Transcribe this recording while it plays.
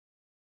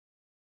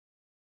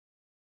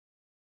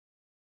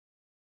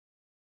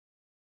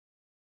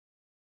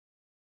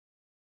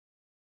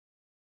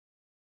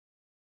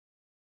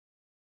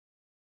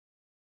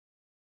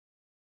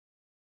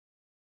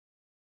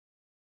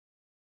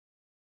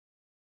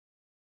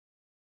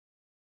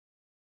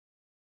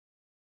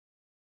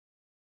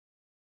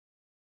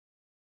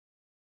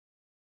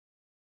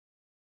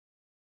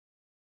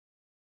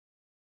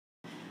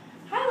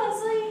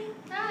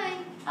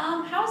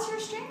How's your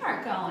string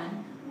art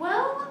going?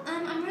 Well,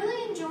 I'm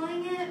really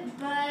enjoying it,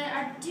 but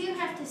I do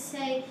have to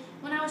say,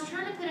 when I was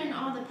trying to put in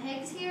all the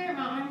pegs here,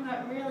 my arm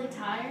got really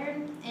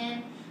tired,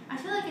 and I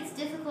feel like it's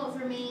difficult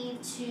for me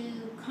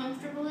to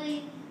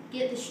comfortably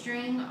get the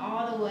string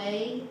all the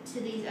way to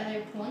these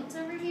other points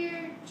over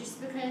here,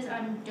 just because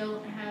I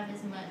don't have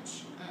as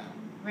much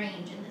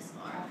range in this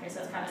arm. Okay,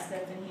 so it's kind of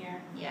stiff in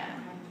here. Yeah.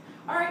 Okay.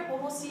 All right, well,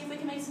 we'll see if we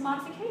can make some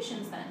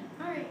modifications then.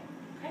 All right.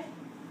 Okay.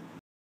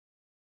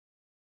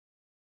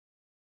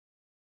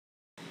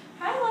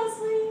 Hi,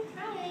 Leslie.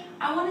 Hi.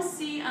 I want to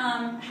see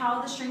how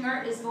the string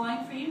art is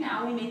going for you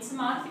now. We made some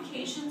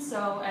modifications,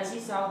 so as you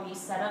saw, we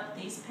set up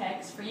these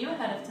pegs for you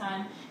ahead of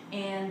time,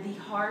 and the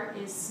heart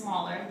is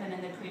smaller than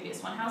in the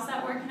previous one. How's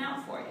that working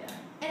out for you?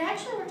 It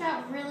actually worked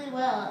out really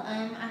well.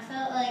 I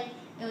felt like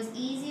it was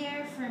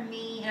easier for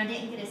me, and I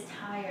didn't get as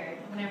tired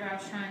whenever I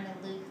was trying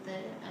to loop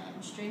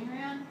the string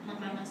around, like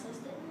my muscles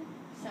didn't.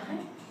 So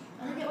Okay.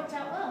 I think it worked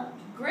out well.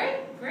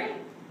 Great, great.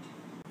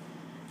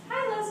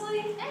 Hi,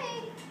 Leslie.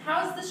 Hey!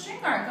 How's the string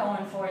art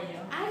going for you?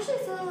 I actually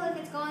feel like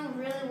it's going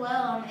really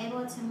well. I'm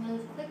able to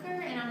move quicker,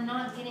 and I'm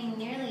not getting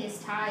nearly as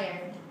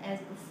tired as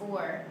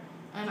before.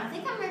 I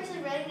think I'm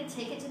actually ready to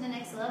take it to the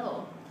next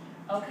level.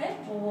 Okay,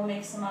 well, we'll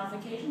make some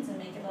modifications and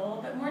make it a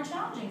little bit more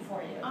challenging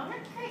for you. All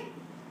right, great.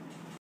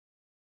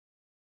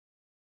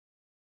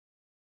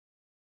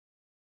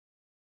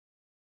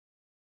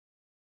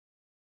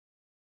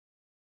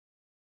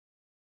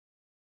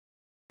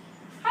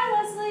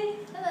 Hi, Leslie.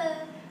 Hello.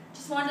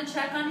 Just wanted to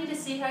check on you to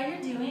see how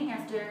you're doing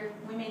after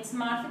we made some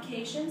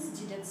modifications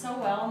since you did so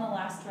well in the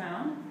last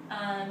round.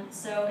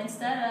 So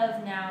instead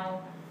of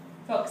now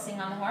focusing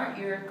on the heart,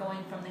 you're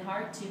going from the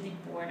heart to the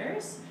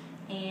borders.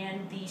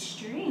 And the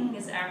string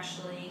is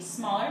actually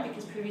smaller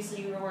because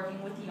previously you were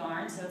working with the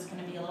yarn, so it's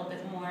going to be a little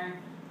bit more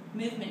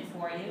movement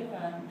for you.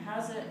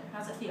 How's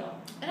it feel?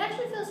 It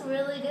actually feels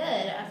really good.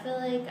 I feel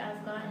like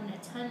I've gotten a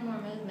ton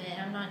more movement.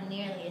 I'm not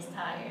nearly as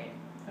tired.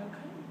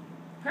 Okay,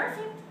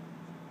 perfect.